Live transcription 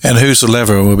And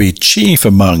whosoever will be chief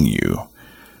among you,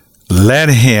 let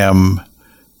him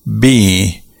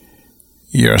be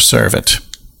your servant.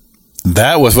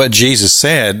 That was what Jesus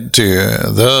said to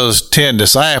those 10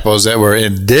 disciples that were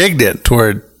indignant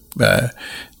toward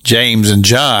James and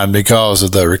John because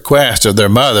of the request of their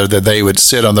mother that they would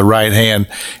sit on the right hand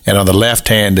and on the left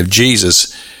hand of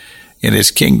Jesus in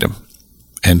his kingdom.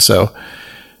 And so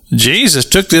Jesus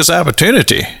took this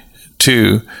opportunity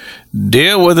to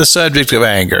deal with the subject of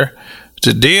anger,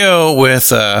 to deal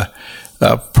with a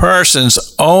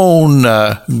person's own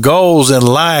goals in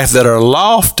life that are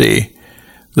lofty,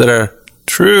 that are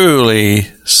truly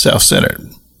self-centered.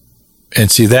 And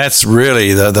see, that's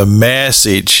really the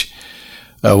message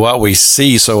of what we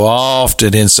see so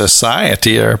often in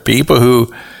society are people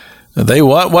who, they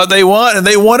want what they want and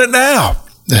they want it now.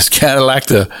 It's kind of like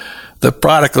the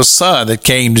prodigal son that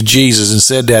came to Jesus and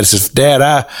said, Dad,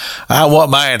 I want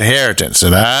my inheritance,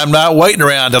 and I'm not waiting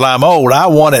around till I'm old. I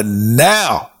want it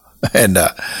now. And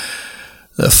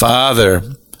the father,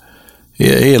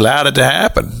 he allowed it to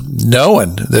happen,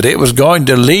 knowing that it was going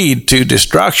to lead to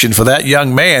destruction for that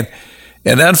young man.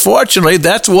 And unfortunately,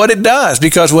 that's what it does,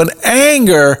 because when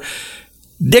anger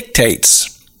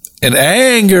dictates, and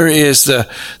anger is the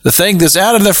thing that's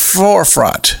out in the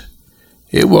forefront,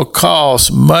 it will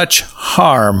cause much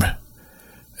harm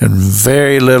and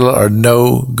very little or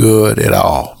no good at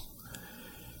all.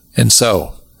 And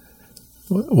so,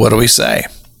 what do we say?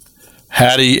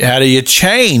 How do you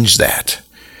change that?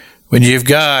 When you've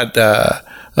got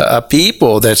a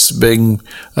people that's being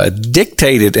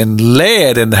dictated and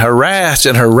led and harassed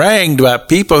and harangued by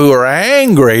people who are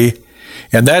angry,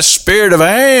 and that spirit of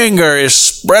anger is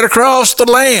spread across the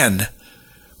land,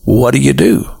 what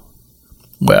do?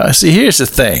 Well, see, here's the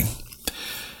thing.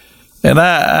 And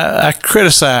I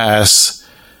criticize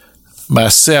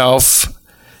myself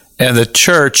and the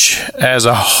church as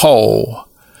a whole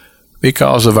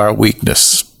because of our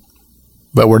weakness.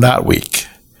 But we're not weak.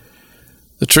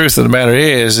 The truth of the matter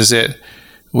is that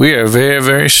we are very,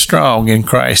 very strong in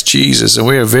Christ Jesus, and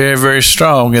we are very, very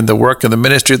strong in the work of the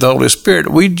ministry of the Holy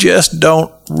Spirit. We just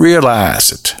don't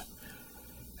realize it.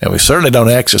 And we certainly don't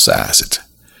exercise it.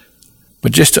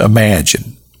 But just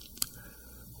imagine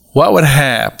what would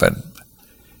happen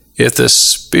if the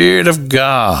Spirit of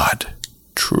God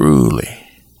truly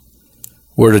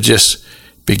were to just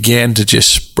begin to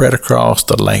just spread across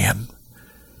the land.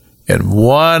 And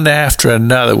one after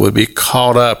another would be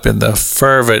caught up in the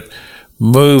fervent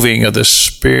moving of the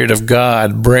Spirit of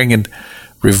God, bringing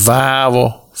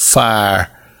revival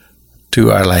fire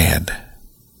to our land.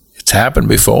 It's happened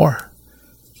before.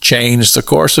 Changed the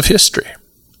course of history.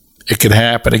 It can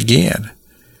happen again.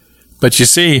 But you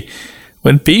see,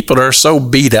 when people are so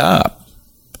beat up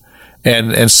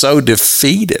and so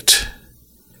defeated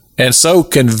and so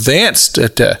convinced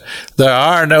that there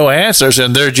are no answers,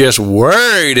 and they're just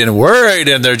worried,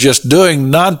 and they're just doing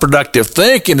non-productive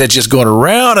thinking that's just going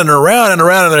around and around and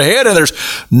around in their head, and there's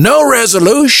no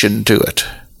resolution to it.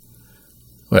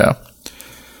 Well,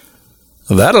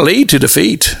 that'll lead to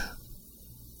defeat.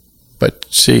 But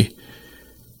see,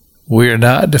 we are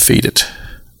not defeated.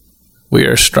 We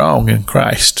are strong in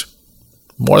Christ.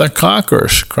 More than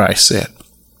conquerors, Christ said.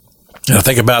 And I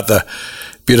think about the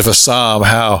beautiful psalm,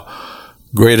 how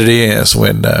great it is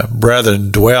when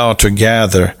brethren dwell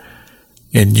together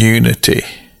in unity.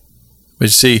 But you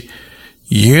see,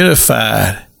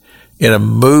 unified in a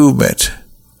movement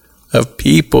of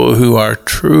people who are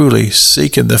truly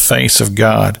seeking the face of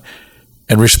God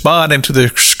and responding to the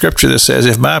scripture that says,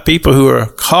 if my people who are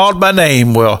called by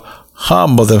name will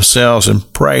humble themselves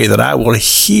and pray, that I will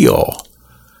heal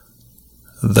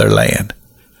their land.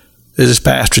 This is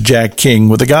Pastor Jack King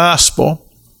with the gospel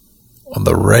on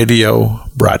the radio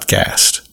broadcast.